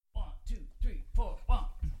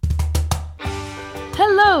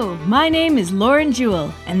Hello, my name is Lauren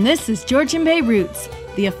Jewell, and this is Georgian Bay Roots,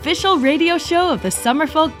 the official radio show of the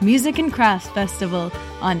Summerfolk Music and Crafts Festival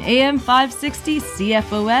on AM 560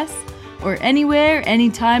 CFOS, or anywhere,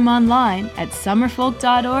 anytime online at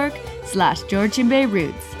summerfolk.org/Georgian Bay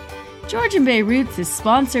Roots. Georgian Bay Roots is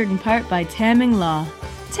sponsored in part by Tamming Law.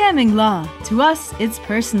 Tamming Law, to us, it's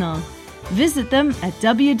personal. Visit them at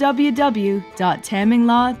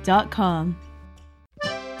www.tamminglaw.com.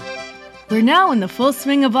 We're now in the full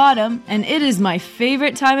swing of autumn, and it is my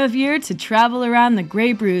favorite time of year to travel around the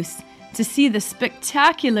Grey Bruce to see the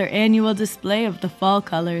spectacular annual display of the fall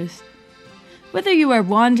colors. Whether you are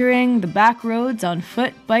wandering the back roads on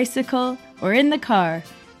foot, bicycle, or in the car,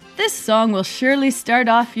 this song will surely start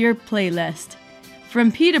off your playlist.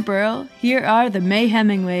 From Peterborough, here are the May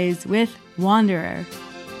Hemingways with Wanderer.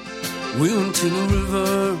 We went to the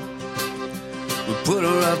river, we put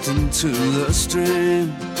our raft into the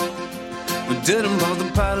stream. We didn't bother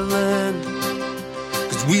paddling,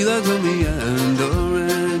 cause we like the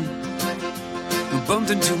meandering. We bumped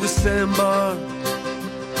into a sandbar,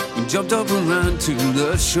 we jumped up and ran to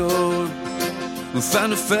the shore. We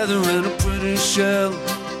found a feather and a pretty shell,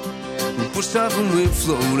 we pushed off and we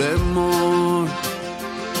floated more.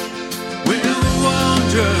 We're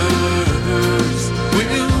wanderers,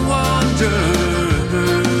 we're wanderers.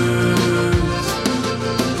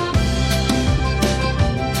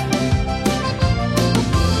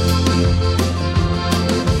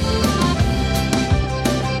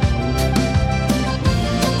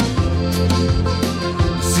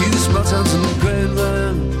 Towns in the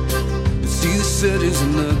Greyland, you see the cities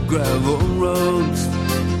and the gravel roads,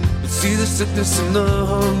 you see the sickness and the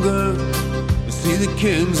hunger, you see the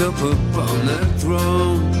kings up upon their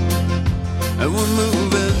throne, and we're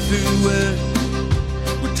moving through it,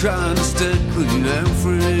 we're trying to stay clean and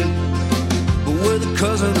free, but we're the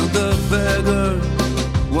cousin of the beggar,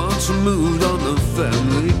 once removed on the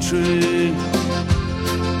family tree.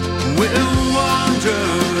 We're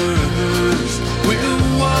wanderers, we're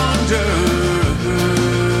wanderers,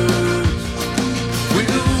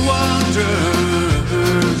 we're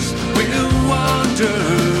wanderers, we're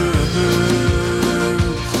wanderers.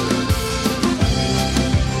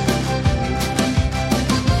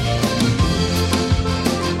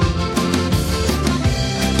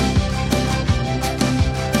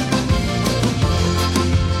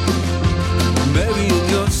 Maybe in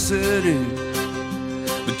your city,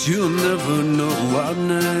 but you'll never know our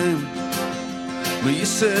name. But you're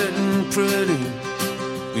sitting pretty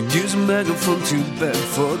and use a megaphone to beg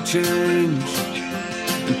for change.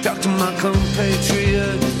 And talk to my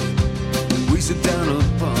compatriots, we sit down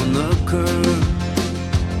upon the curb.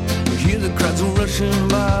 We hear the crowds rushing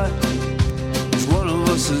by, each one of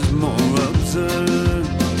us is more absurd.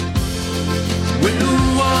 We're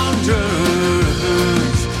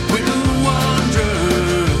wanderers, we're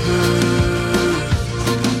wanderers,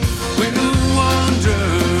 we're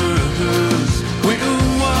wanderers, we're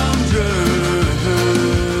wanderers.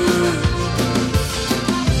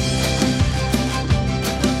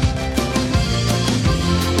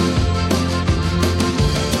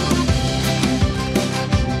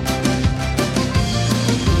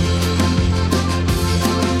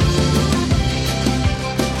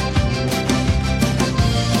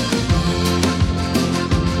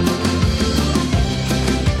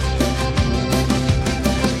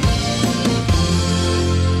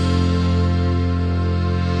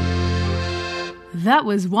 That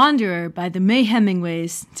was Wanderer by the May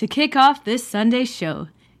Hemingways to kick off this Sunday's show.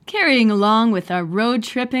 Carrying along with our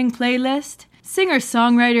road-tripping playlist,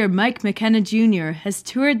 singer-songwriter Mike McKenna Jr. has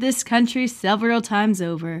toured this country several times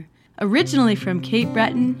over. Originally from Cape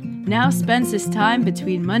Breton, now spends his time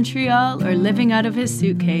between Montreal or living out of his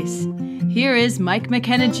suitcase. Here is Mike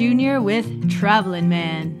McKenna Jr. with Travelin'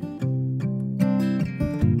 Man.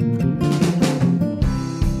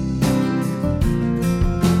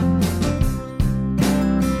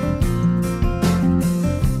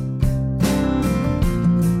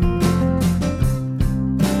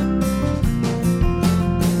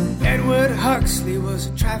 Huxley was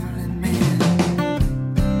a traveling man.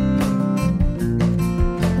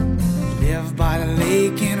 He lived by the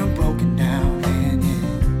lake in a broken down inn.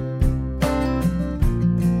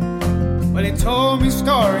 Well, he told me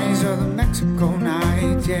stories of the Mexico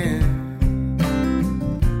night, yeah.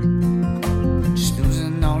 Just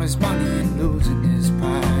losing all his money and losing his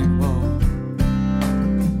pride, whoa.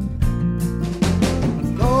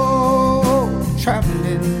 Oh,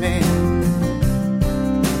 traveling man.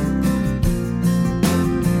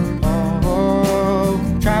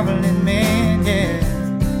 Traveling man, yeah.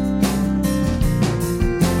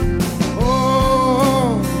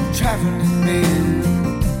 Oh, traveling man.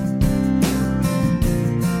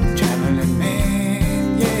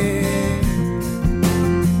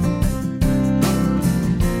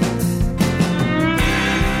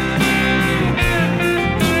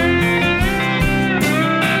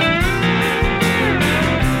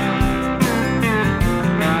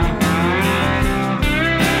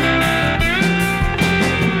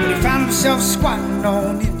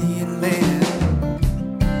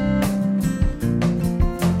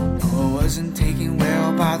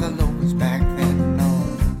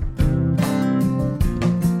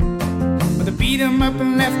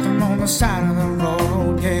 the side of the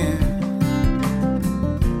road, yeah.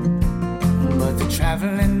 But the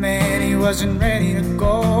traveling man, he wasn't ready to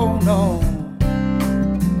go, no.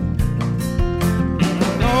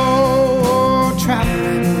 Oh,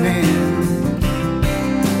 traveling man.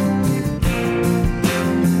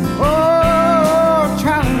 Oh,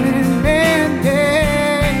 traveling man,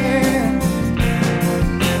 yeah.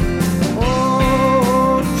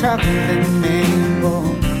 Oh, traveling man,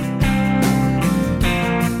 oh.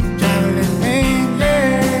 Traveling man,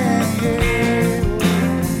 yeah, yeah.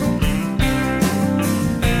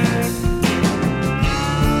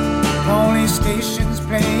 Only stations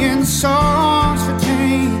playing songs for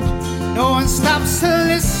change. No one stops to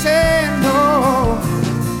listen, no.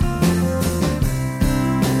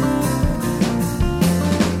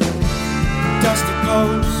 Dusty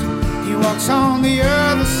clothes, he walks on the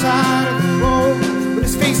other side of the road with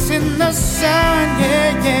his face in the sun,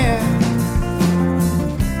 yeah, yeah.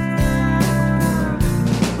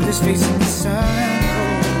 With his face in the sun.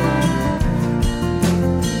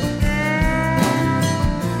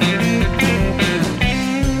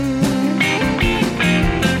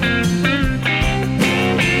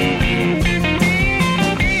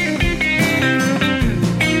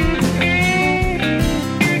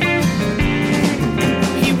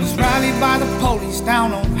 By the police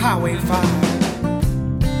down on Highway 5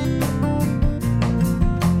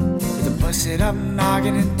 with a busted up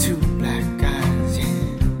noggin and two black guys, yeah.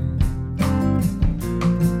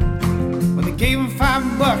 Well, they gave him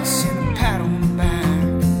 $5 and a pat on the back.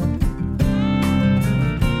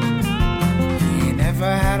 He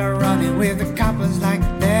never had a run-in with the coppers like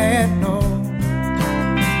that, no.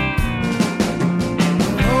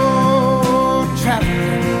 Oh, traveling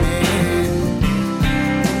man.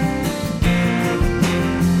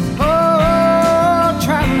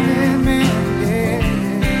 Traveling man, yeah.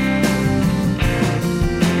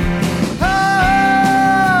 Oh,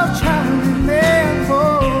 traveling man,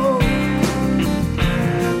 oh.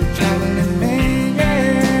 Traveling man,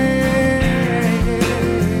 yeah.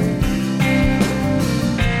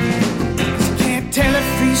 'Cause you can't tell a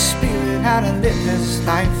free spirit how to live this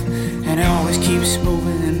life, and it always keeps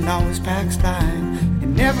moving and always packs life.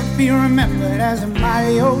 You'll never be remembered as a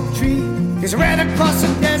mighty oak tree. He's ran across the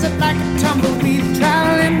desert like a tumbleweed.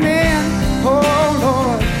 Traveling man, oh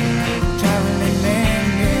Lord. Traveling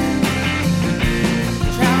man, yeah.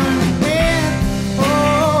 Traveling man,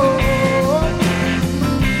 oh.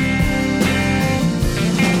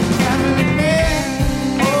 Traveling man,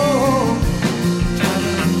 oh.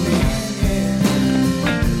 Traveling man, yeah.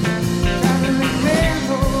 Traveling man,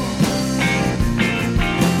 oh.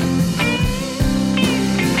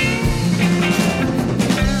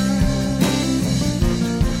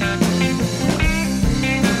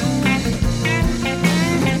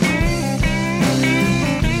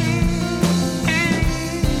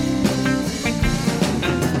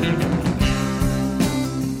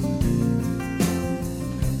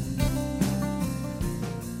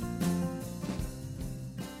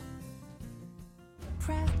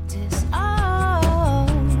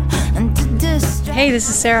 Hey, this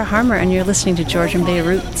is Sarah Harmer, and you're listening to Georgian Bay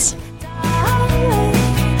Roots.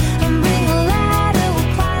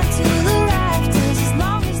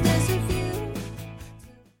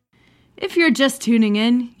 If you're just tuning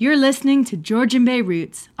in, you're listening to Georgian Bay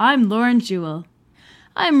Roots. I'm Lauren Jewell.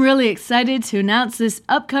 I'm really excited to announce this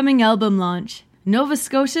upcoming album launch. Nova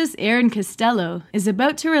Scotia's Erin Costello is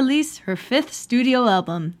about to release her 5th studio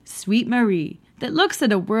album, Sweet Marie, that looks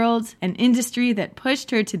at a world and industry that pushed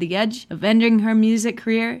her to the edge of ending her music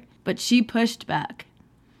career, but she pushed back.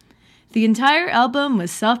 The entire album was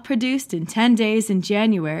self-produced in 10 days in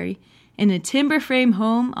January in a timber frame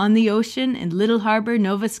home on the ocean in Little Harbour,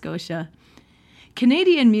 Nova Scotia.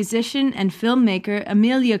 Canadian musician and filmmaker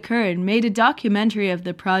Amelia Curran made a documentary of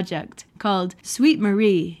the project called Sweet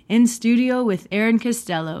Marie, in studio with Erin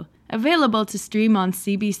Costello, available to stream on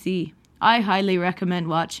CBC. I highly recommend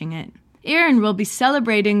watching it. Erin will be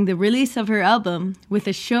celebrating the release of her album with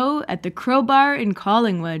a show at the Crowbar in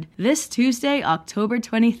Collingwood this Tuesday, October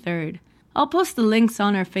 23rd. I'll post the links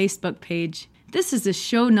on our Facebook page. This is a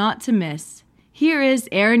show not to miss. Here is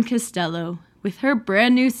Erin Costello with her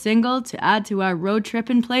brand new single to add to our road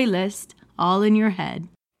trippin' playlist, All in Your Head.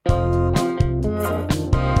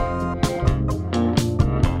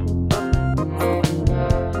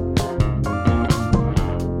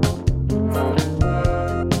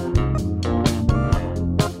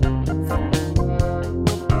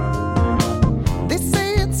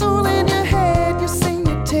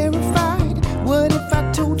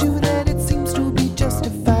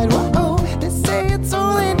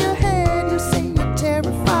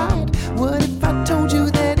 What if I told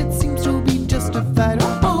you that it seems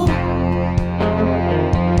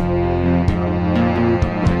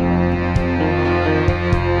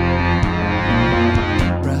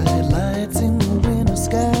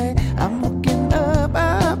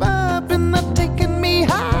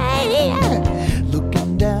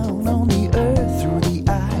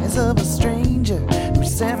eyes of a stranger who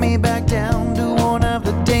sent me back down to warn of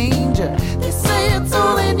the danger. They say it's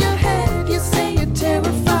all in your head, you say you're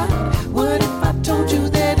terrified. What if I told you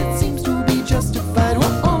that it seems to be justified?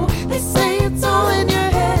 Whoa, they say it's all in your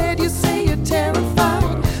head, you say you're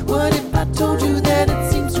terrified. What if I told you that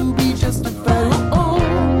it seems to be justified? Whoa.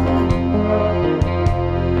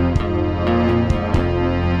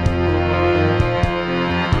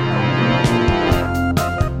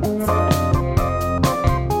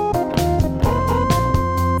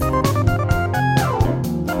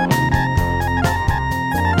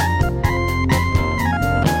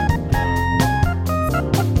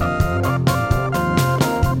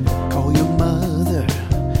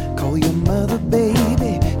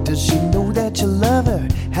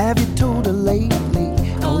 Have you told her lately?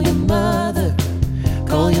 Call your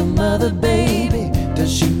mother, baby.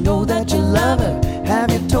 Does she know that you love her?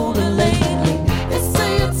 Have you told her lately? They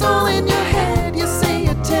say it's all in your head, you say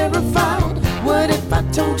you're terrified. What if I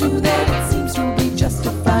told you that it seems to be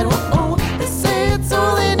justified? Whoa, they say it's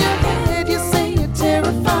all in your head, you say you're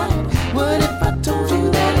terrified. What if I told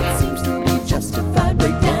you that it seems to be justified?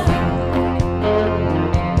 Break down.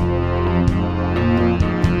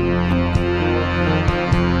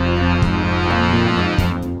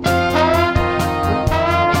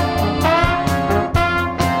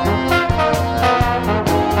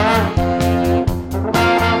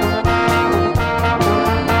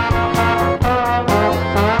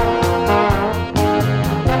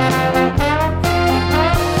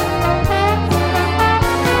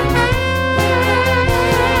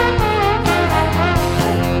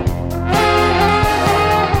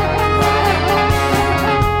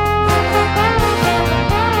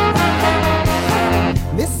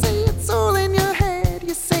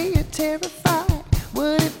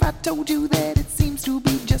 Told you that it seems to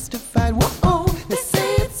be justified. Whoa, they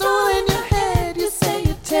say it's all in your head, you say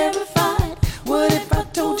you're terrified. What if I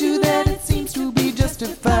told you that it seems to be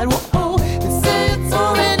justified? Whoa, they say it's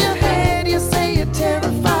all in your head, you say you're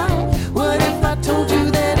terrified. What if I told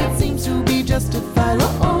you that it seems to be justified?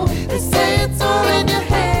 Whoa, they say it's all in your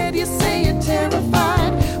head, you say you're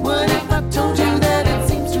terrified. What if I told you that it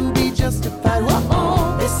seems to be justified?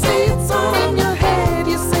 Whoa, they say it's all in your head,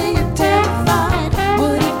 you say you're terrified.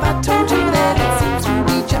 What if I told you that it seems to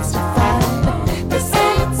be justified? They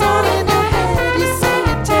say it's all in your head, you say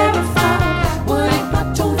you're terrified. What if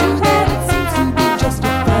I told you that it seems to be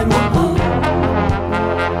justified? Whoa.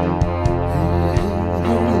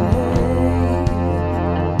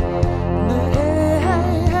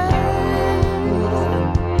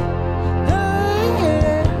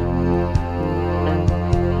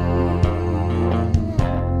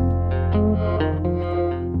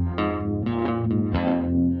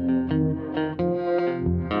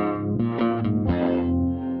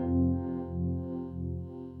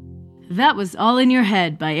 That was All in Your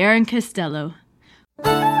Head by Aaron Costello.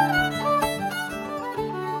 I'd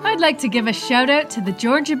like to give a shout out to the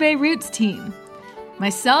Georgia Bay Roots team.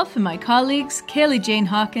 Myself and my colleagues, Kaylee Jane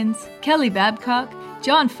Hawkins, Kelly Babcock,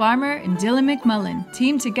 John Farmer, and Dylan McMullen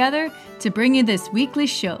teamed together to bring you this weekly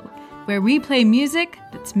show, where we play music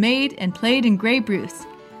that's made and played in Grey Bruce,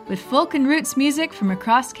 with folk and roots music from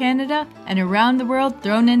across Canada and around the world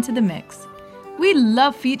thrown into the mix. We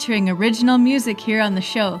love featuring original music here on the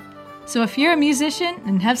show, so if you're a musician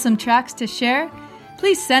and have some tracks to share,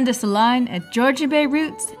 please send us a line at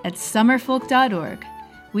georgianbayroots@summerfolk.org.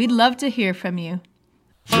 We'd love to hear from you.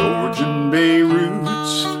 Georgian Bay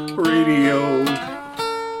Roots Radio.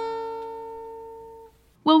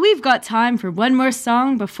 Well, we've got time for one more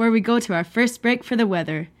song before we go to our first break for the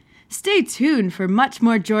weather. Stay tuned for much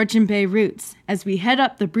more Georgian Bay Roots as we head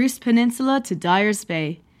up the Bruce Peninsula to Dyers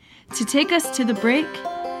Bay. To take us to the break,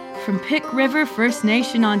 from Pick River First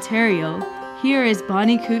Nation, Ontario, here is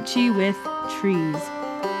Bonnie Cucci with Trees.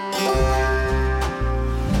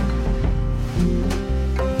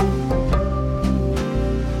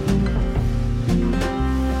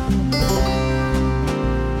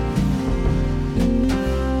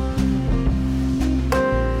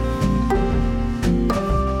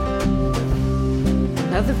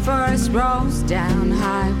 Now the forest rolls down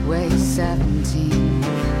Highway 17.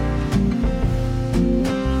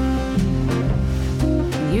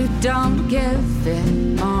 You don't give it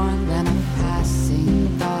more than a passing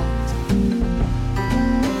thought.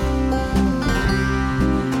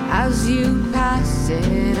 As you pass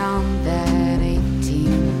it on that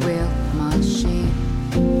 18-wheel machine,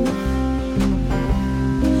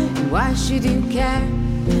 why should you care?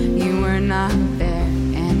 You were not there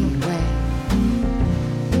anyway.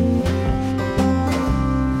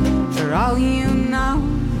 For all you know,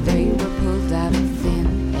 they were pulled out of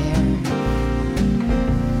thin air.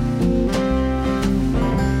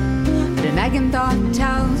 second thought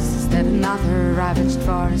tells us that another ravaged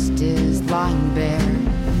forest is lying bare.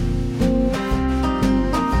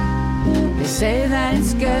 They say that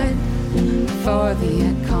it's good for the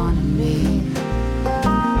economy,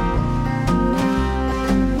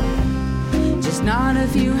 just not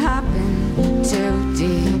if you happen to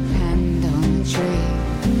depend on a tree.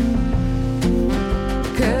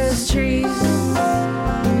 'Cause trees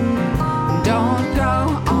don't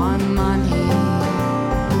grow on money.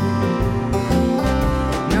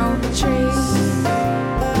 No, trees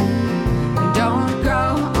don't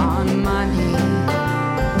grow on money.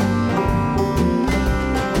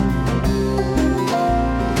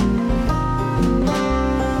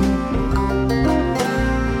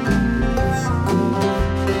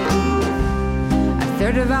 A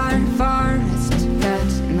third of our forest cut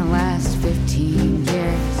in the last 15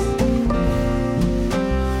 years.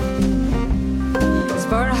 It's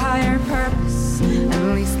for a higher purpose, at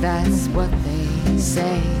least that's what they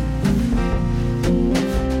say.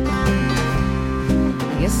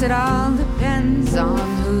 I guess it all depends on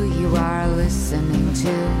who you are listening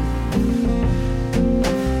to.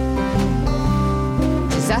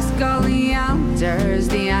 Just ask all the elders,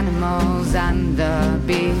 the animals and the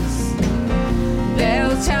bees.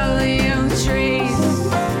 They'll tell you trees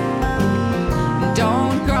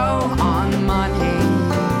don't grow on money.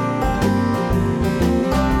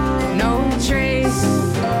 No, trees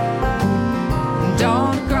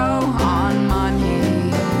don't grow on money.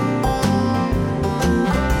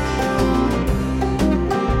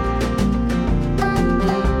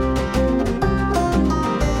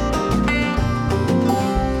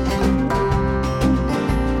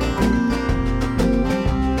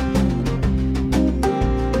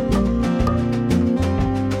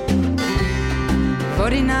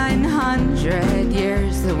 $4,900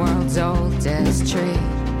 years, the world's oldest tree,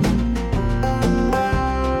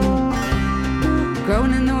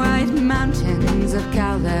 grown in the White Mountains of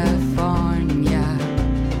California.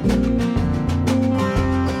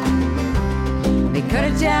 They cut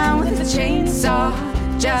it down with a chainsaw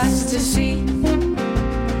just to see.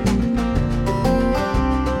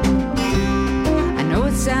 I know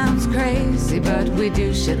it sounds crazy, but we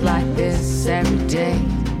do shit like this every day.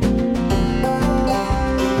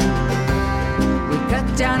 We cut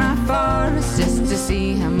down our forests just to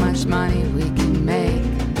see how much money we can make.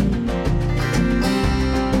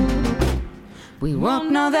 We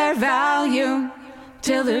won't know their value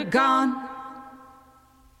till they're gone.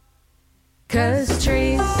 'Cause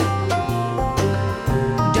trees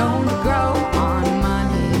don't grow on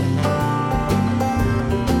money.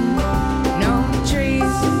 No,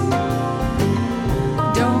 trees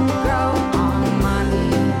don't grow on money.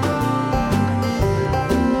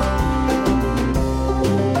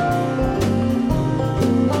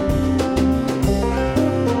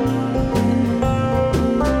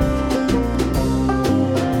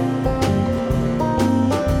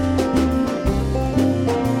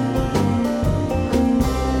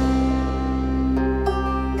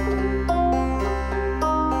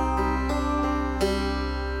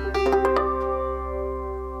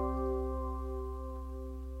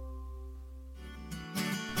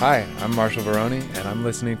 Hi, I'm Marshall Veroni, and I'm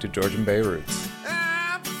listening to Georgian Bay Roots.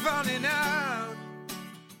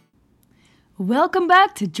 Welcome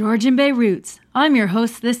back to Georgian Bay Roots. I'm your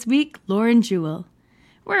host this week, Lauren Jewell.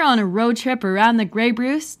 We're on a road trip around the Grey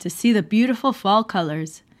Bruce to see the beautiful fall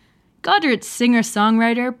colors. Godred's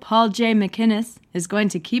singer-songwriter Paul J. McInnes is going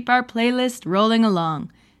to keep our playlist rolling along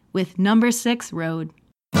with Number 6 Road.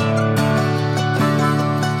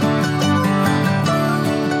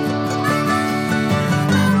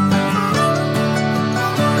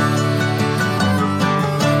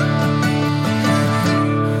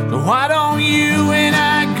 Why don't you and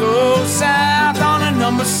I go south on a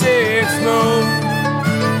number 6 road?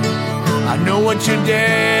 I know what your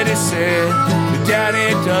daddy said, but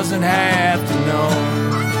daddy doesn't have to know.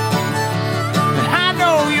 And I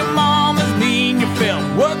know your mama's mean, you felt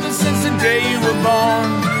worthless since the day you were born.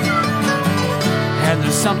 And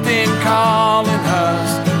there's something calling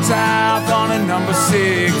us south on a number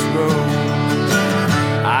 6 road.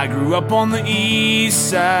 I grew up on the east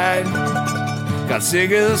side, got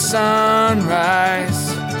sick of the sunrise.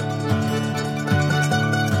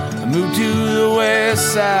 I moved to the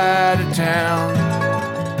west side of town,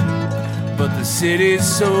 but the city's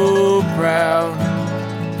so proud.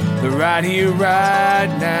 They're right here, right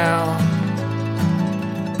now.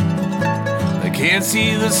 They can't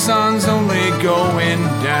see the sun's only going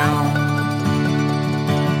down.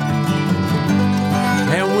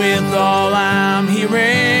 And with all I'm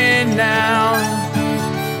hearing now,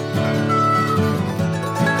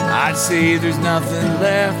 I'd say there's nothing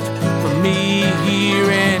left for me here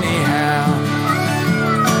anyhow.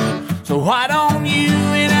 So why don't you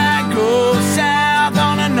and I go south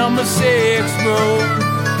on a number 6 road?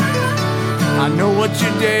 I know what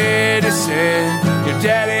your daddy said, your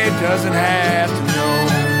daddy doesn't have to know.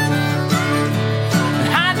 And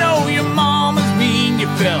I know your mama's mean, you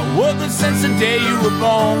felt worthless since the day you were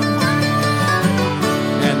born.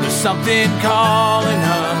 And there's something calling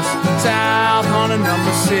us south on a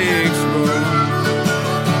number 6 road.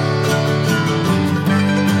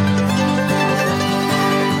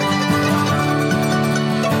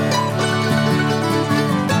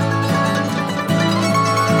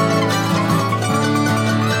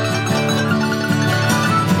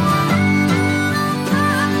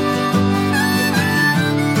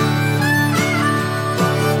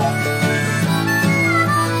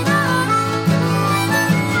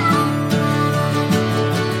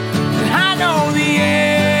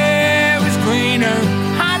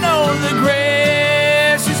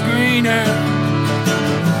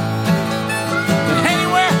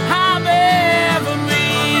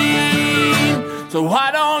 So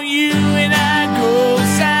why don't you and I go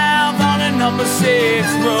south on a number 6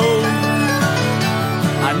 road?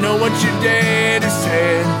 I know what your daddy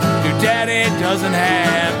said, your daddy doesn't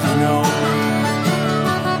have to know.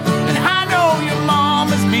 And I know your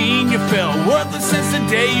mama's mean, you felt worthless since the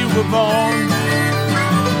day you were born.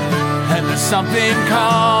 And there's something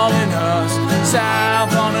calling us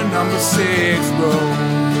south on a number 6 road.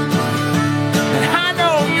 And I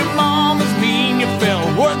know your mama's mean, you felt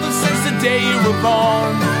worthless since the day you were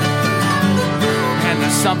born. And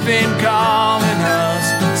there's something calling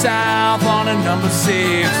us south on a number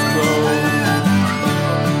 6 road.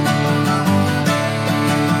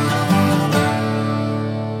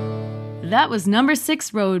 That was Number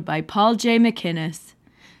 6 Road by Paul J. McInnes.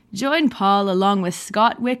 Join Paul along with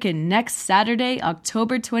Scott Wicken next Saturday,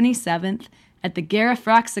 October 27th at the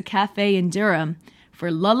Garifraxa Cafe in Durham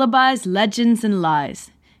for Lullabies, Legends, and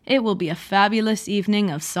Lies. It will be a fabulous evening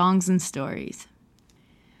of songs and stories.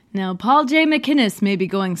 Now, Paul J. McInnes may be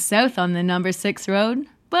going south on the Number 6 Road,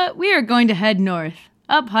 but we are going to head north,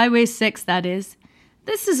 up Highway 6 that is.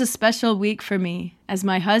 This is a special week for me, as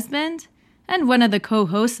my husband and one of the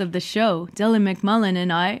co-hosts of the show, Dylan McMullen,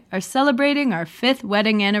 and I are celebrating our 5th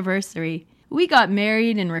wedding anniversary. We got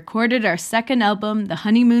married and recorded our second album, The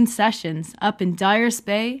Honeymoon Sessions, up in Dyers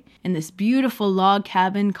Bay in this beautiful log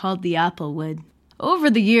cabin called the Applewood. Over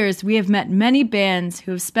the years, we have met many bands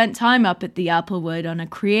who have spent time up at the Applewood on a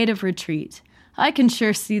creative retreat. I can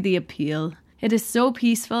sure see the appeal. It is so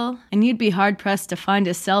peaceful, and you'd be hard-pressed to find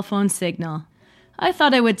a cell phone signal. I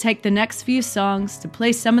thought I would take the next few songs to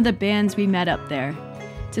play some of the bands we met up there.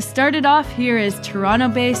 To start it off, here is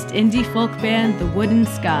Toronto-based indie folk band The Wooden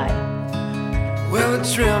Sky. Well, I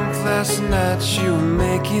dreamt last night you were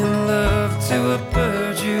making love to a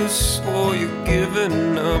bird you swore you'd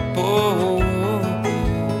given up. Oh,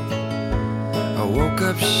 I woke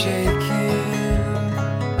up shaking,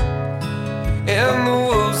 and the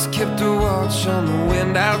wolves kept a watch on the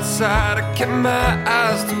wind outside. I kept my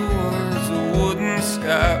eyes towards the wooden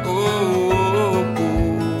sky. Oh,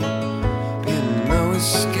 been no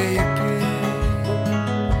escaping.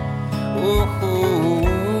 Oh,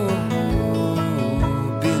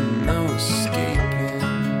 been no escaping.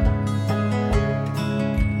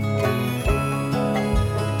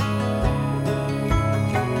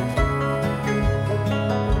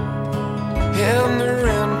 And the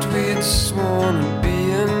rent we'd sworn would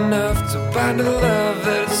be enough to buy the love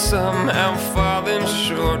that somehow falling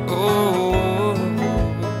short. Oh,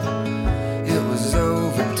 it was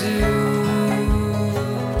overdue.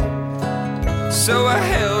 So I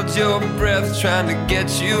held your breath, trying to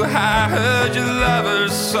get you high. Heard your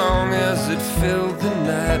lover's song as it filled the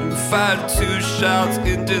night, and fired 2 shots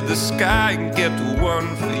into the sky and kept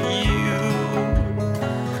one for you.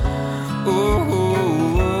 Oh,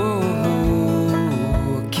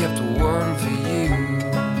 kept one for you.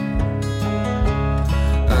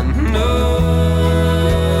 I know.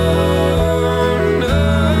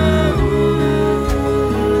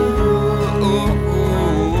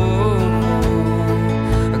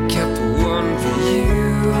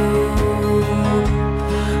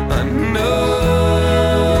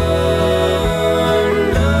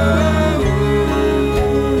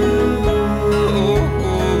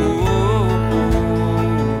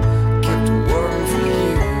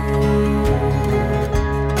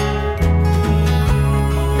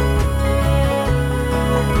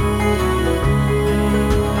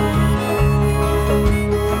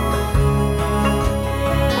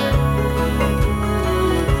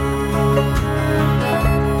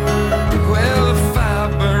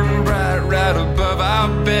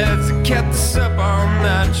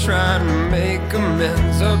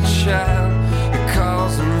 hands, oh child. It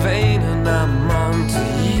calls in vain and I'm on to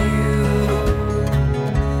you.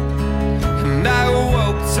 And I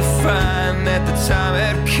woke to find that the time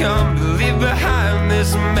had come to leave behind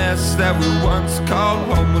this mess that we once called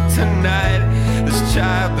home. But tonight, this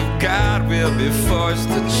child of God will be forced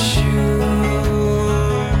to choose.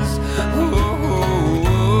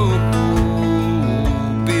 Ooh,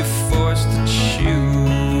 be forced to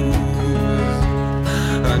choose.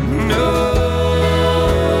 I know.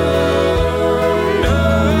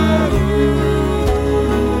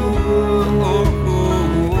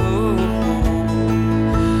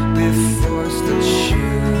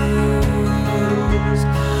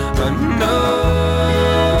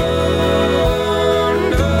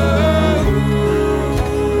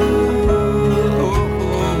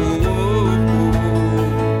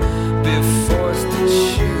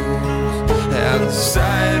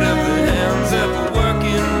 Outside of the hands of a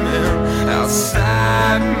working man,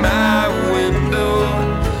 outside my window,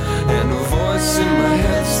 and a voice in my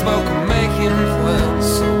head, smoke making plans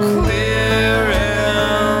so clear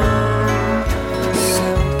and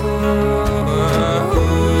simple.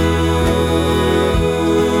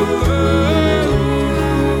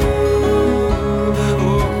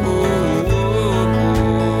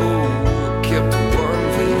 Kept one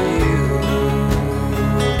for you.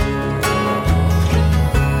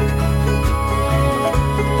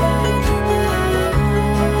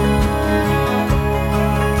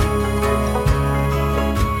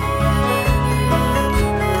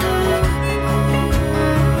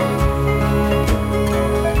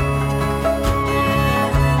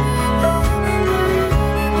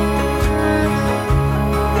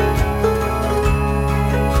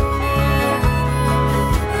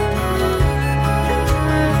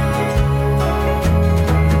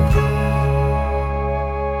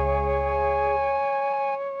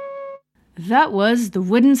 That was The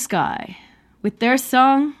Wooden Sky, with their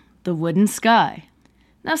song, The Wooden Sky.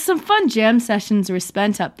 Now, some fun jam sessions were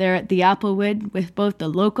spent up there at the Applewood with both the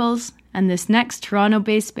locals and this next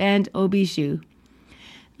Toronto-based band, Obijou.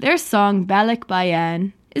 Their song, Balik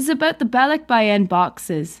Bayan, is about the Balik Bayan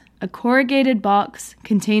boxes, a corrugated box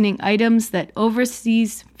containing items that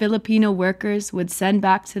overseas Filipino workers would send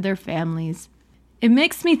back to their families. It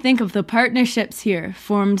makes me think of the partnerships here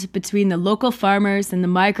formed between the local farmers and the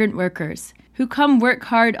migrant workers who come work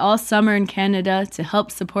hard all summer in Canada to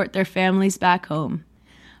help support their families back home.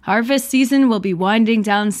 Harvest season will be winding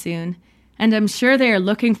down soon, and I'm sure they are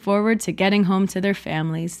looking forward to getting home to their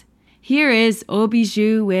families. Here is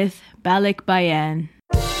Obijou with Balik Bayan.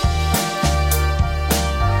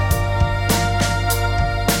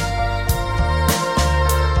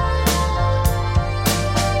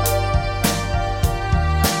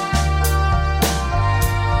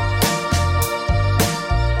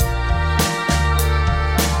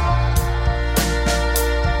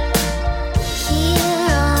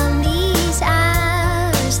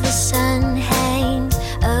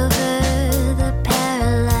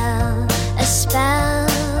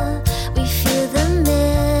 Spell, we feel the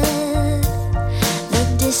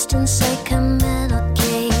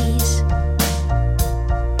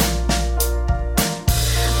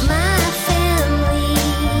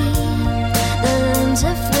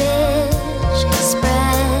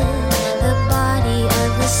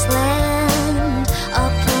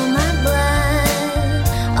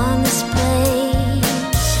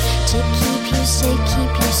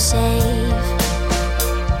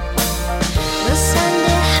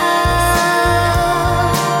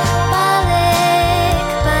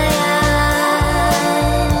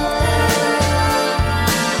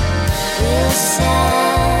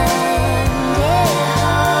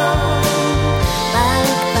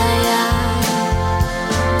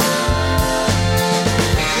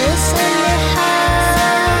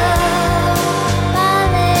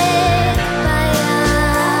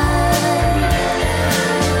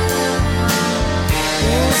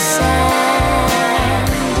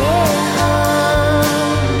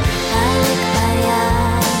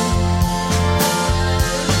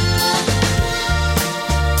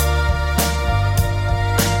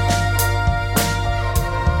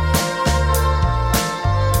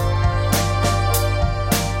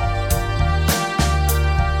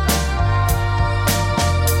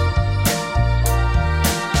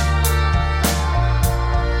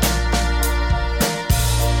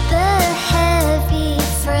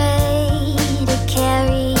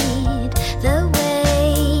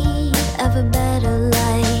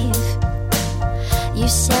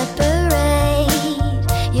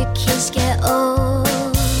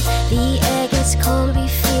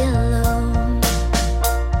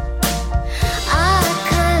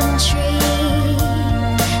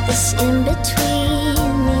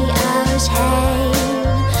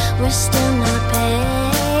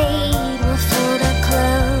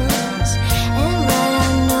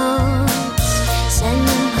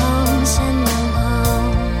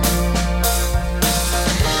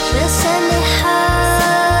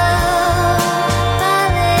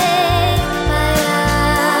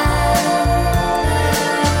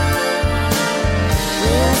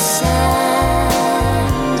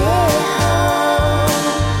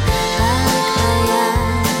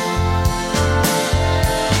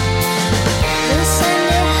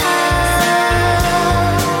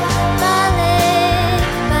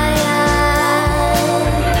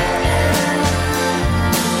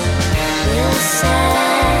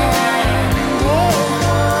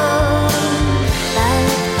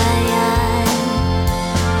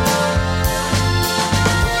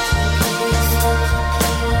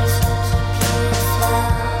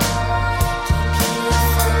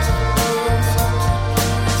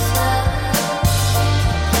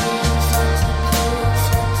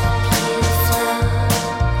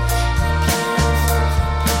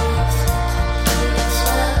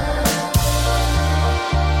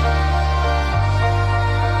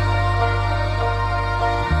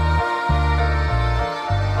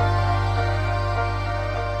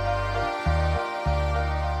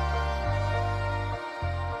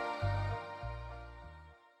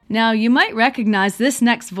Now, you might recognize this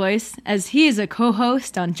next voice as he is a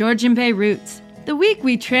co-host on Georgian Bay Roots. The week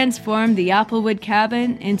we transformed the Applewood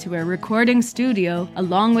Cabin into a recording studio,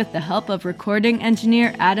 along with the help of recording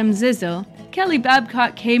engineer Adam Zizzo, Kelly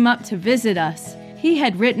Babcock came up to visit us. He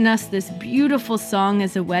had written us this beautiful song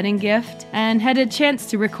as a wedding gift and had a chance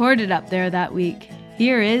to record it up there that week.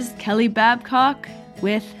 Here is Kelly Babcock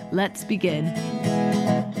with Let's Begin.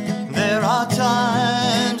 There are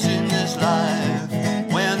times in this life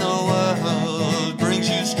when the world brings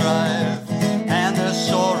you strife, and there's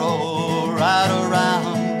sorrow right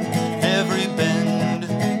around every bend.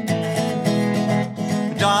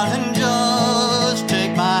 Darling, just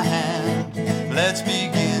take my hand, let's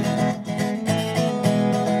begin.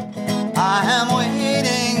 I am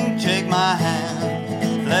waiting, take my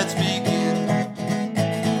hand, let's begin.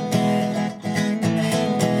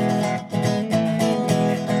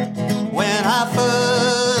 When I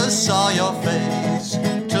first saw your face,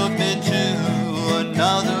 took me to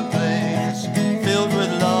another place, filled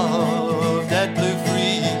with love that blew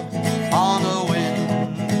free on the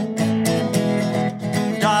wind.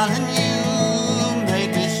 Darling, you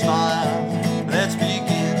made me smile, let's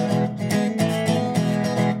begin.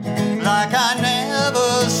 Like I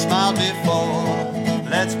never smiled before,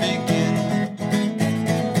 let's begin.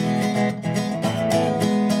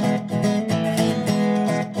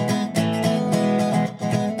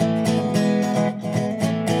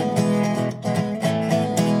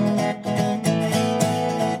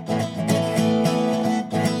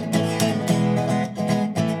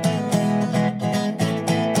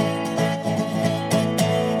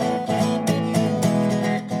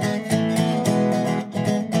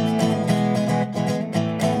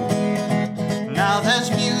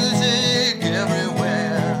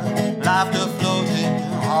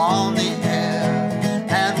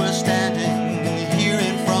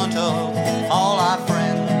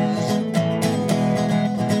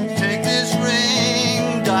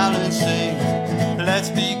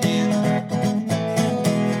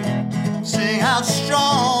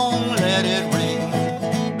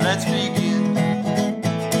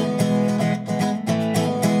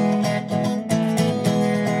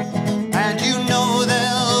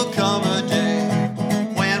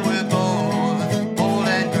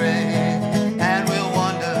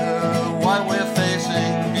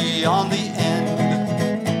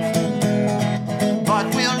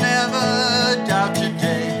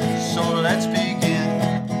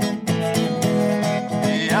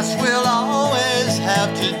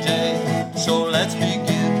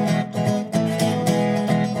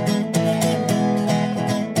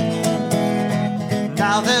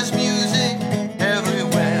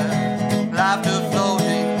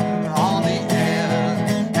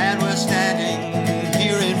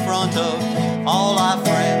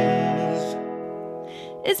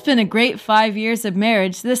 It's been a great 5 years of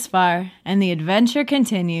marriage this far, and the adventure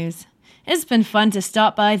continues. It's been fun to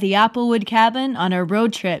stop by the Applewood Cabin on our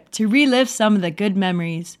road trip to relive some of the good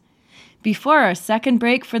memories. Before our second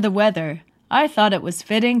break for the weather, I thought it was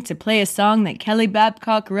fitting to play a song that Kelly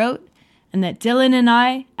Babcock wrote and that Dylan and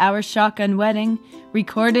I, our shotgun wedding,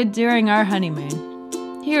 recorded during our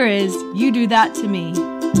honeymoon. Here is You Do That to Me.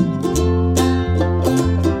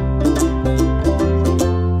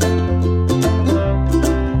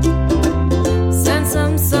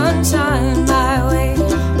 Sunshine my way,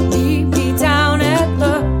 meet me down at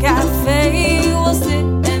the cafe. We'll sit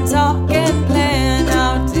and talk and plan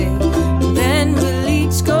our day, then we'll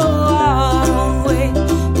each go our own way.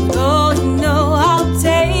 Though you know I'll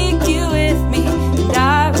take you with me, and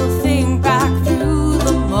I will think back through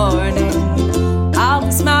the morning. I'll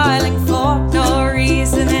be smiling for no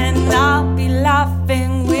reason, and I'll be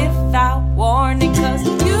laughing without warning, 'cause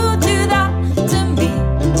you do that to me.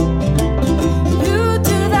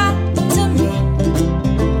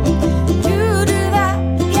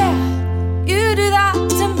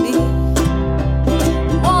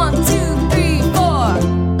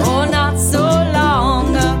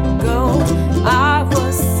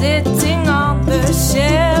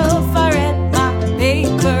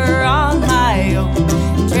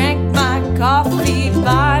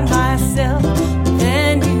 By myself,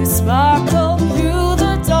 then you sparkle through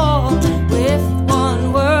the door. With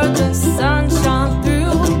one word the sun shone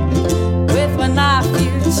through. With one laugh you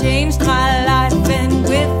changed my life, and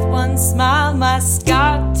with one smile my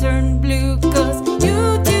sky turned blue. 'Cause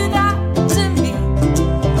you do that to me.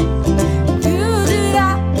 You do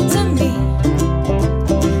that to me.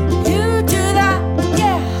 You do that,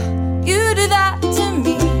 yeah. You do that to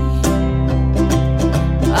me.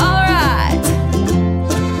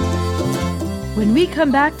 When we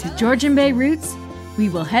come back to Georgian Bay Roots, we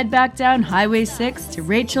will head back down Highway 6 to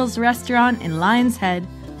Rachel's Restaurant in Lion's Head,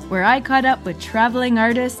 where I caught up with traveling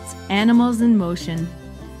artists, Animals in Motion.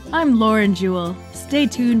 I'm Lauren Jewell. Stay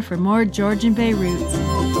tuned for more Georgian Bay Roots.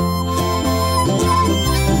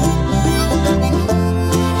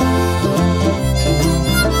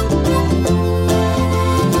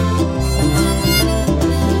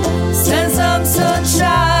 Send some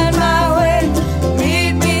sunshine my way.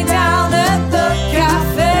 Meet me down at the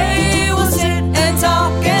cafe. We'll sit and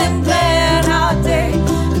talk and plan our day,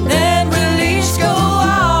 and then we'll each go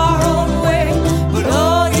our own way. But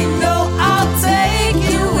oh, you know I'll take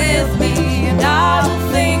you with me, and I will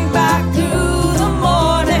think back through the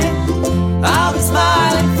morning. I'll be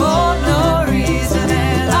smiling for no reason,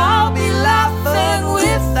 and I'll be laughing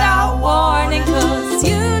without warning, 'cause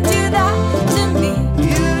you do that to me.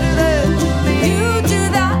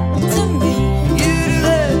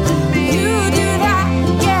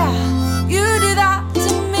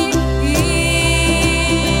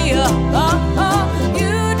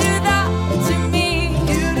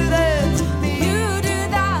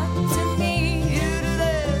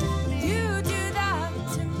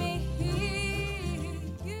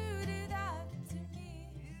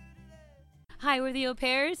 Hi, we're the Au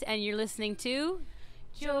Pairs, and you're listening to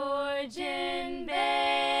Georgian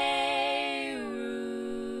Bay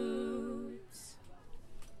Roots.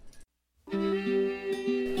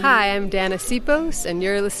 Hi, I'm Dana Sipos, and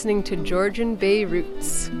you're listening to Georgian Bay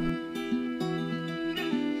Roots.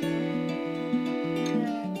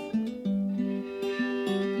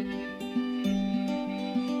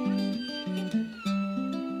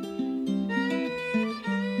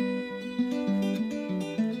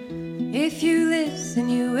 If you listen,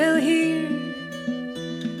 you will hear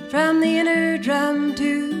from the inner drum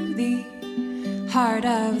to the heart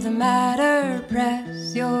of the matter.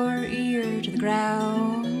 Press your ear to the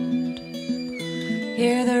ground.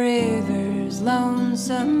 Hear the river's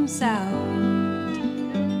lonesome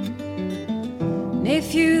sound. And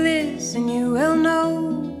if you listen, you will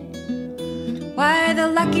know why the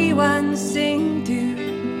lucky ones sing to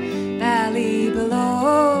valley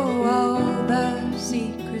below. All the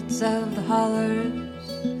secrets of the hollers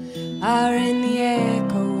are in the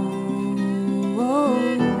echoes.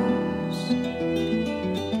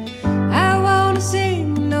 I wanna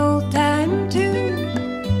sing an old time tune,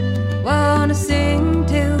 wanna sing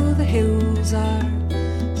till the hills are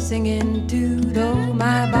singing too. Though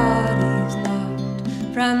my body's not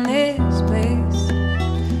from this place,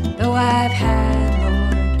 though I've had,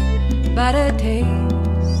 Lord, but a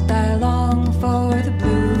taste, I long for the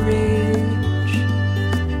Blue Ridge.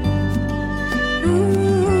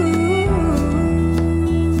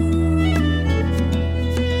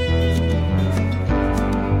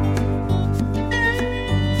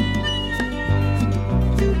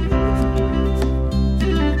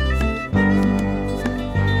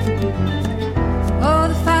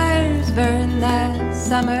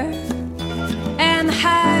 Summer, and the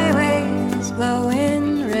highways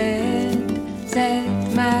glowing red. Said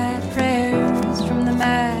my prayers from the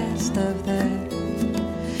mast of the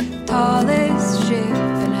tallest ship,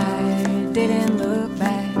 and I didn't look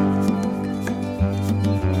back.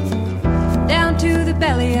 Down to the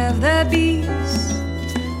belly of the beast.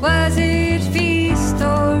 Was it feast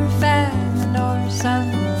or famine or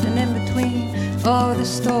something in between? Oh, the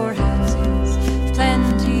storehouses,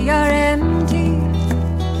 plenty are empty.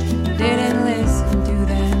 Didn't listen to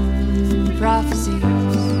them prophecies.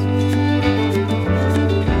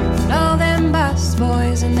 And all them bus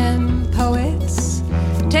boys and them poets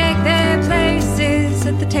take their places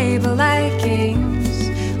at the table like kings,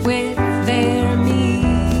 with their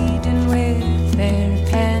mead and with their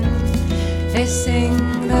pen. They sing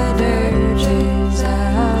the dirges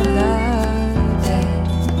of the dead.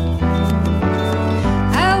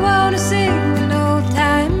 I wanna sing an old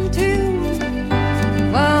time tune,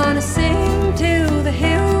 wanna sing till the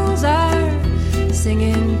hills are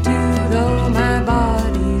singing too. Though my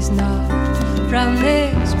body's not from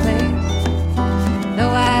this place,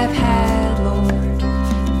 though I've had, Lord,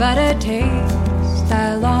 but a taste,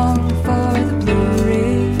 I long for the Blue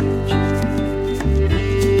Ridge.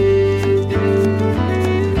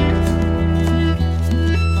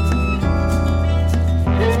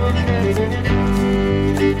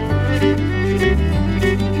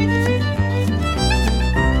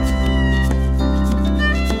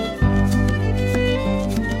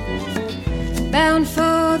 Bound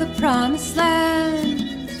for the promised land,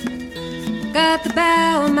 got the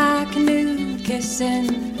bow of my canoe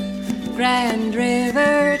kissing Grand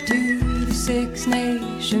River to the Six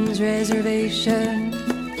Nations Reservation,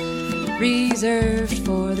 reserved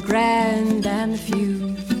for the grand and the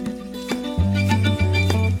few.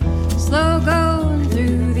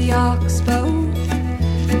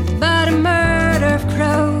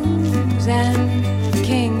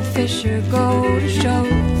 go to show,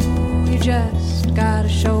 you just gotta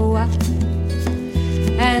show up.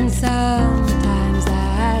 And sometimes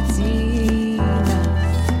that's enough.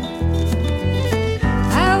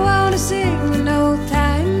 I wanna sing an old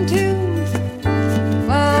time tune,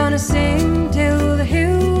 wanna sing till the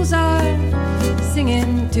hills are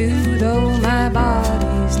singing too, though my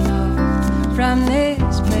body's numb from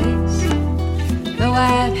this place. Though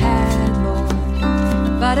I've had more,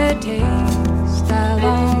 but a taste I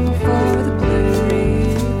long for the Blue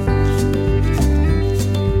Ridge.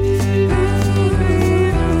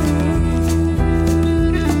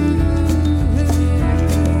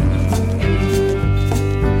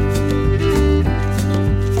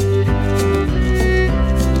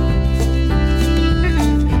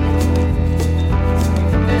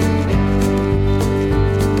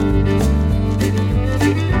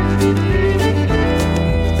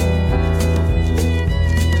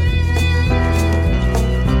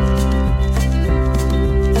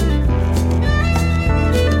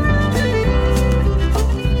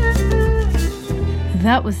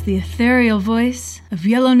 That was the ethereal voice of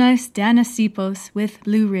Yellowknife's Dana Sipos with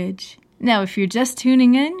Blue Ridge. Now, if you're just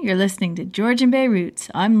tuning in, you're listening to Georgian Bay Roots.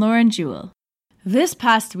 I'm Lauren Jewell. This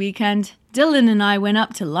past weekend, Dylan and I went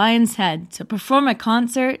up to Lion's Head to perform a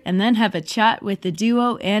concert and then have a chat with the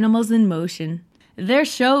duo Animals in Motion. Their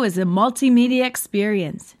show is a multimedia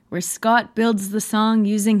experience where Scott builds the song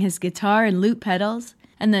using his guitar and loop pedals,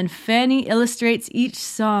 and then Fanny illustrates each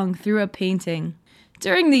song through a painting.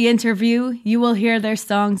 During the interview, you will hear their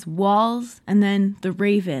songs Walls and then The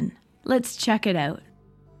Raven. Let's check it out.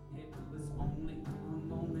 It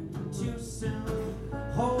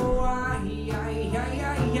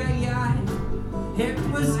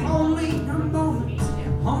was only a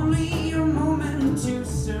moment too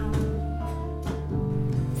soon.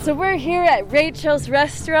 So we're here at Rachel's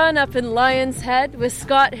Restaurant up in Lion's Head with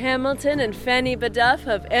Scott Hamilton and Fanny Beduff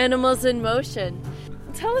of Animals in Motion.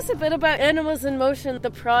 Tell us a bit about Animals in Motion,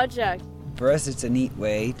 the project. For us, it's a neat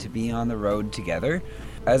way to be on the road together.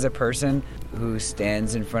 As a person who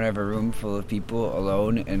stands in front of a room full of people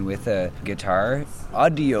alone and with a guitar,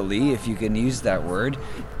 audially, if you can use that word,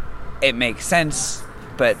 it makes sense,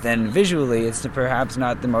 but then visually it's perhaps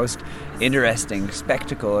not the most interesting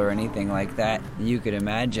spectacle or anything like that you could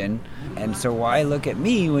imagine. And so why look at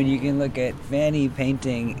me when you can look at Fanny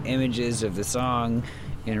painting images of the song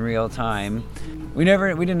in real time? We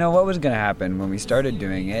didn't know what was going to happen when we started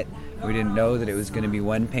doing it. We didn't know that it was going to be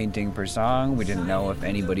one painting per song. We didn't know if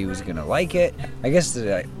anybody was going to like it. I guess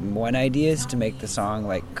the one idea is to make the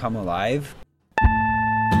song come alive.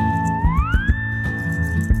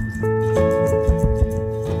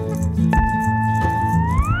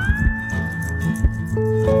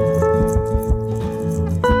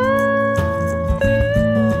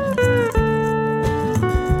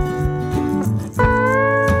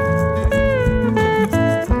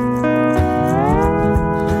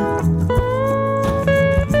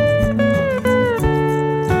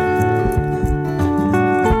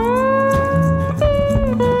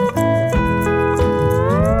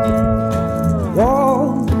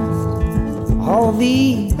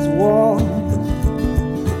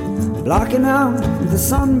 Blocking out the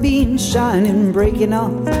sunbeams shining, breaking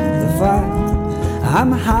up the fire.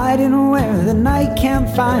 I'm hiding where the night can't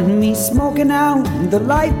find me, smoking out the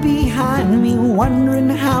light behind me, wondering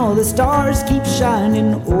how the stars keep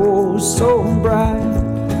shining, oh so bright.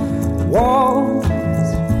 Walls,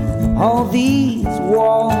 all these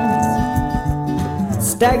walls,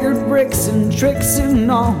 staggered bricks and tricks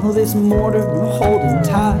and all this mortar holding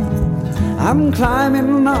tight. I'm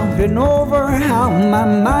climbing up and over how my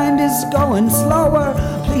mind is going slower.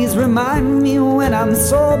 Please remind me when I'm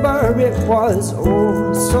sober it was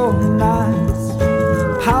oh so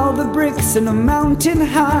nice. How the bricks in a mountain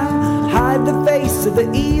high hide the face of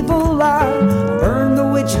the evil eye. Burn the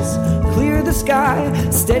witches, clear the sky,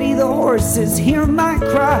 steady the horses, hear my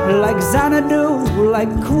cry. Like Xanadu, like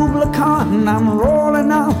Kubla Khan, I'm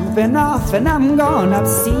rolling up and off and I'm gone. I've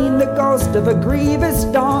seen the ghost of a grievous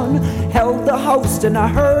dawn, held the host and I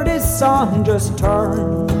heard his song. Just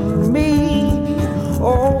turn me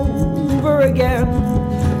over again,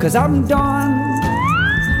 'cause I'm done.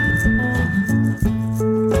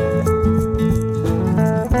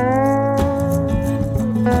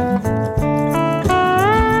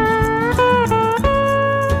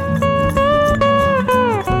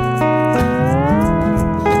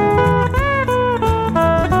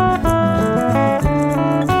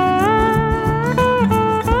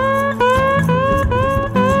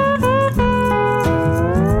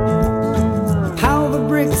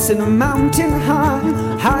 In a mountain high,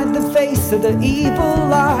 hide the face face of the evil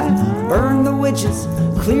lie. Burn the witches,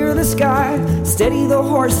 clear the sky, steady the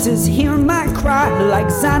horses, hear my cry. Like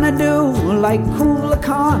Xanadu, like Kublai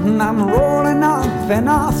Khan, I'm rolling off and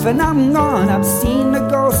I'm gone. I've seen the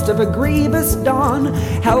ghost of a grievous dawn,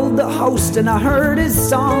 held the host and I heard his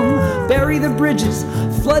song. Bury the bridges,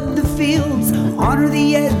 flood the fields, honor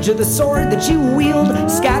the edge of the sword that you wield.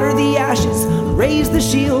 Scatter the ashes, raise the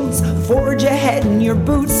shields, forge ahead in your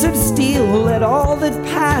boots of steel. Let all that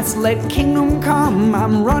pass, let kingdom come.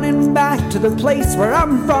 I'm running back to the place where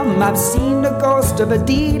I'm from. I've seen the ghost of a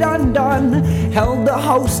deed undone, held the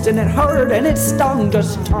host and it hurt and it stung.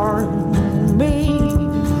 Just turn me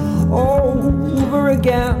over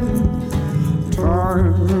again,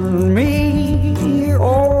 turn me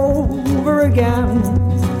over again,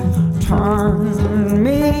 turn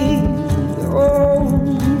me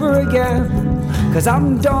over again, 'cause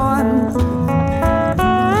I'm done.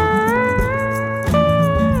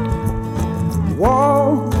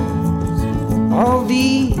 Walls, all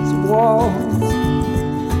these walls,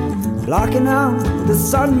 blocking out the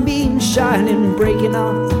sunbeam shining, breaking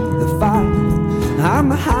up the fire.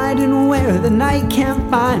 I'm hiding where the night can't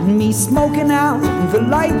find me, smoking out the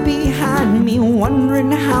light behind me,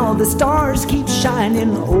 wondering how the stars keep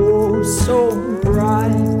shining, oh so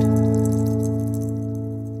bright.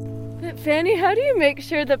 But Fanny, how do you make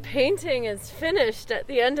sure the painting is finished at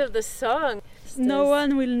the end of the song? No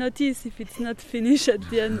one will notice if it's not finished at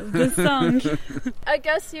the end of the song. I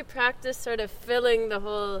guess you practice sort of filling the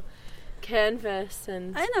whole canvas,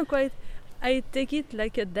 and I know quite. I take it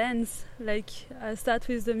like a dance. Like I start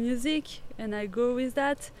with the music and I go with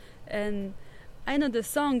that, and I know the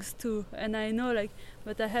songs too, and I know like,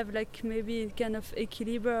 but I have like maybe kind of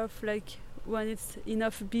equilibrium of like when it's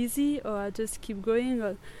enough busy, or I just keep going,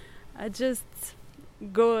 or I just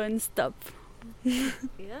go and stop.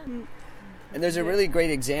 Yeah. And there's a really great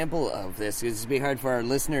example of this. It's be hard for our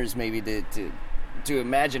listeners maybe to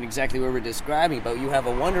imagine exactly what we're describing, but you have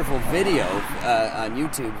a wonderful video on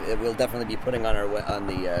YouTube that we'll definitely be putting on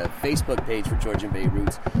the Facebook page for Georgian Bay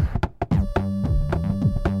Roots.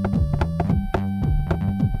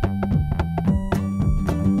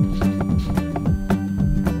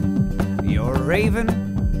 You're a raven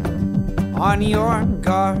on your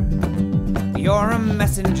guard, you're a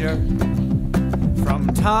messenger from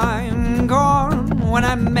time gone when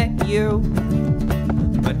I met you.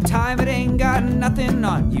 But time, it ain't got nothing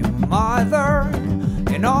on you, mother,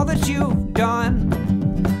 and all that you've done.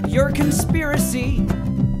 Your conspiracy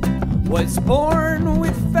was born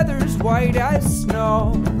with feathers white as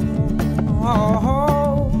snow.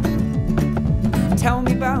 Oh, tell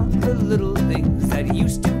me about the little things that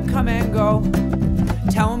used to come and go.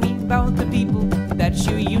 Tell me about the people that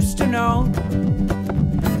you used to know.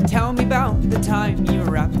 Tell me about the time you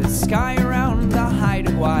wrapped the sky around the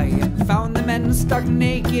hideaway and found the men stuck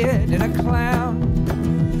naked in a clown.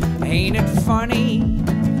 Ain't it funny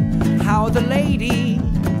how the ladies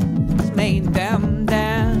made them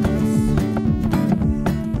dance?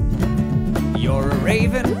 You're a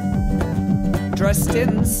raven dressed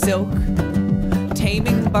in silk,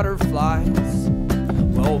 taming butterflies,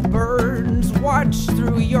 while birds watch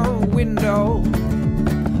through your window.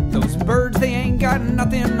 Those birds, they ain't got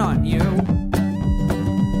nothing on you.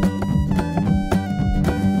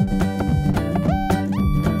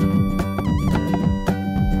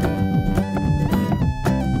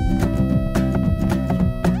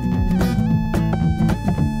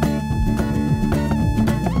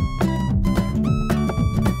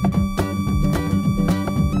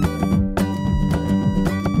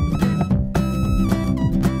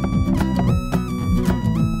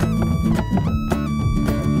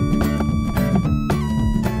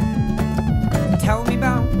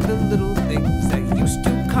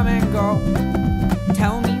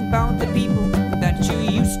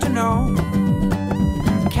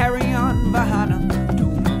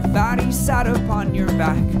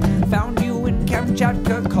 Found you in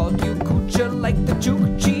Kamchatka, called you Kucha like the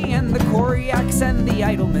Chukchi and the Koryaks and the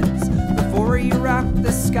Idlemans. Before you wrapped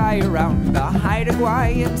the sky around the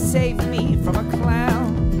hideaway and saved me from a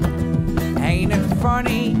clown. Ain't it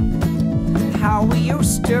funny how we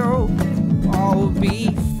used to all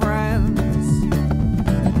be friends?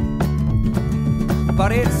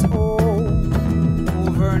 But it's all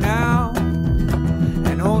over now,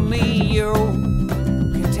 and only you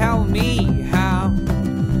can tell me how.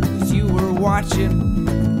 Watching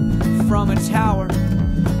from a tower,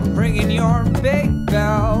 ringing your big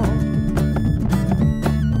bell.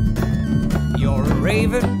 You're a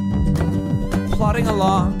raven plodding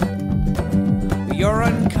along. Your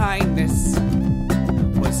unkindness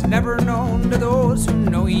was never known to those who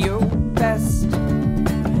know you best.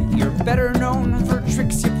 You're better known for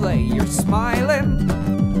tricks you play. You're smiling,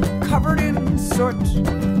 covered in soot.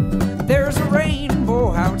 There's a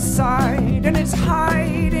rainbow outside, and it's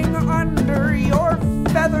hiding under your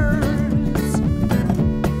feathers.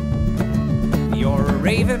 You're a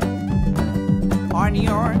raven on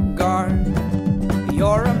your guard.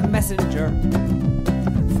 You're a messenger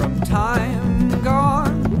from time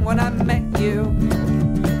gone when I met you.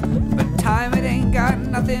 But time, it ain't got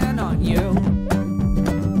nothing on you.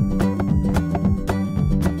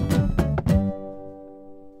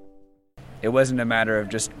 It wasn't a matter of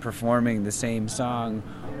just performing the same song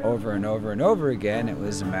over and over and over again. It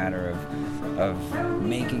was a matter of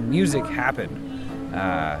making music happen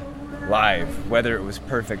live, whether it was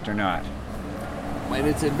perfect or not. And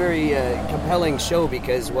it's a very compelling show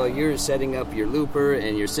because while you're setting up your looper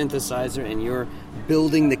and your synthesizer and you're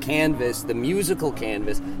building the canvas, the musical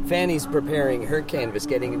canvas, Fanny's preparing her canvas,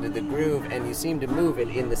 getting into the groove, and you seem to move it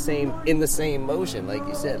in the same motion, like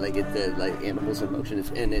you said, like animals in motion,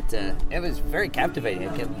 and it was very captivating.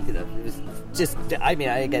 It was just, I mean,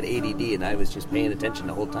 I got ADD and I was just paying attention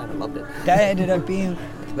the whole time. I loved it. That ended up being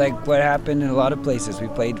like what happened in a lot of places. We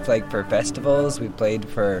played like for festivals. We played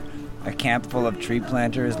for a camp full of tree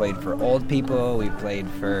planters, played for old people, we played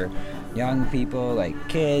for young people, like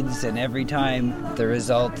kids, and every time the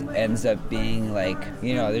result ends up being like,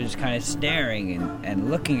 you know, they're just kind of staring and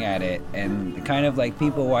looking at it, and kind of like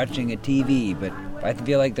people watching a TV, but I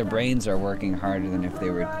feel like their brains are working harder than if they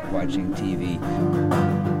were watching TV.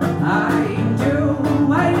 I do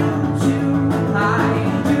too, I do too,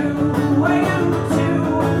 I do too.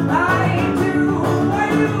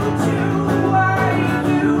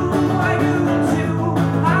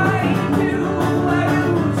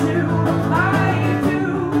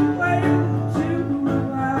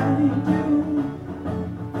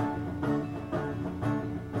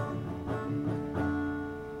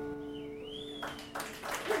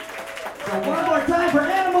 One more time for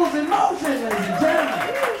Animals in Motion, ladies and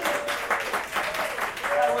gentlemen.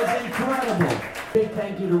 That was incredible. Big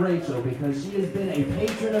thank you to Rachel because she has been a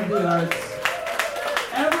patron of the arts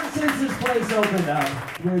ever since this place opened up.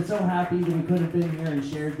 We're so happy that we could have been here and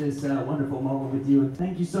shared this wonderful moment with you. And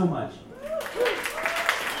thank you so much.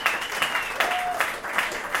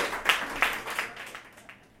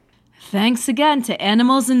 Thanks again to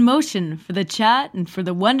Animals in Motion for the chat and for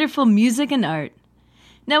the wonderful music and art.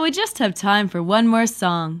 Now we just have time for one more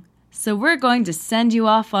song, so we're going to send you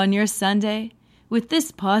off on your Sunday with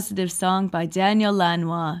this positive song by Daniel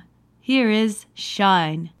Lanois. Here is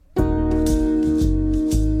Shine.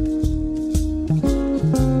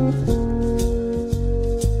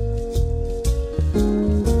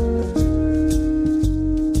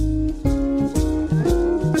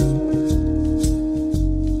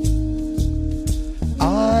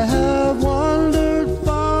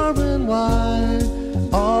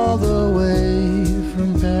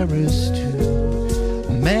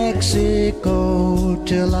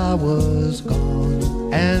 Till I was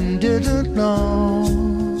gone and didn't know.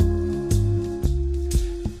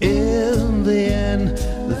 In the end,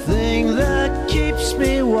 the thing that keeps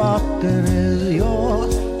me walking is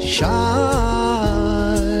your shine.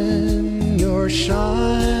 Your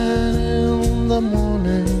shine in the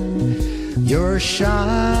morning, your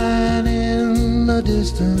shine in the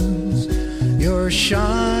distance, your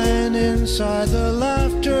shine inside the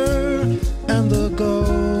laughter and the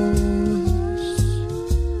ghost.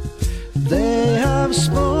 They have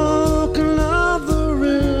spoken of the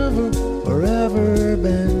river forever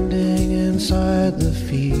bending inside the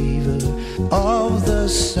fever of the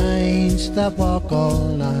saints that walk all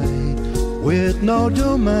night with no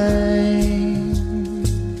domain.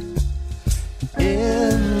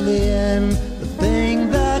 In the end, the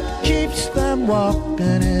thing that keeps them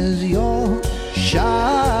walking is your shine.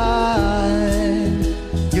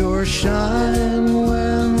 Your shine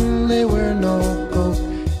when they wear no coat,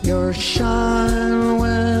 your shine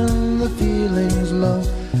when the feeling's low,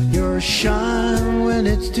 your shine when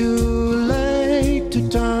it's too late to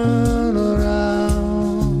turn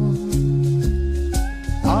around.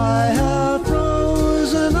 I have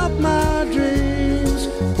frozen up my dreams,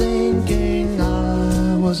 thinking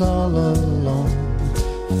I was all alone,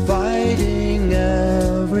 fighting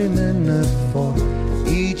every minute for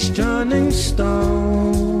each turning stone.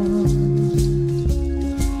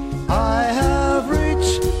 I have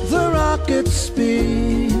reached the rocket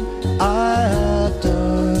speed, I have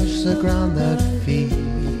touched the ground that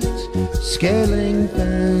feeds, scaling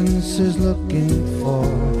fences looking for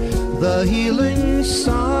the healing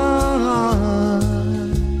sun.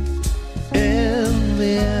 In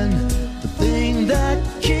the end, the thing that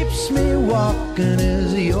keeps me walking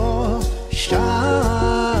is your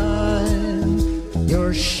shine.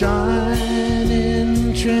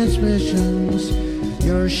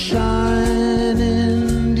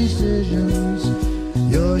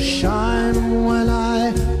 shine when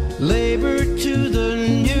I labor to the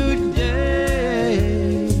new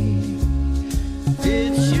day.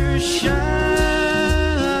 It's your shine,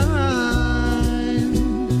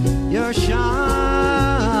 your shine,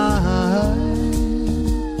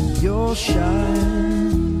 your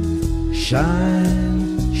shine,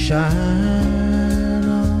 shine, shine.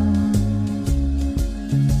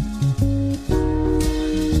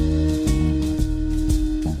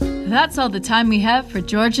 That's all the time we have for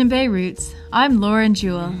Georgian Bay Roots. I'm Lauren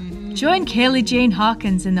Jewell. Join Kaylee Jane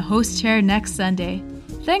Hawkins in the host chair next Sunday.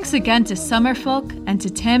 Thanks again to Summerfolk and to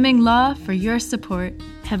Tamming Law for your support.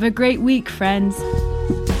 Have a great week, friends.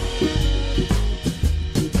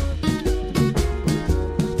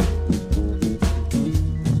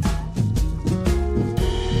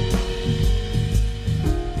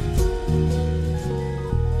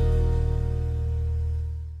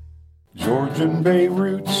 Georgian Bay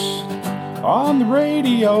Roots on the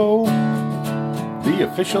radio, the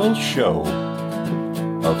official show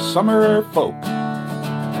of Summer Folk,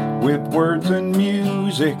 with words and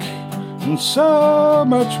music and so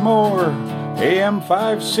much more. AM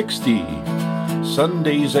 560,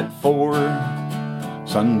 Sundays at 4,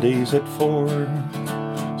 Sundays at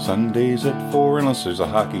 4, Sundays at 4, unless there's a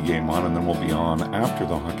hockey game on, and then we'll be on after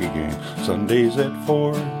the hockey game. Sundays at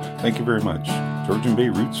 4. Thank you very much. Georgian Bay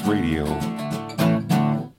Roots Radio.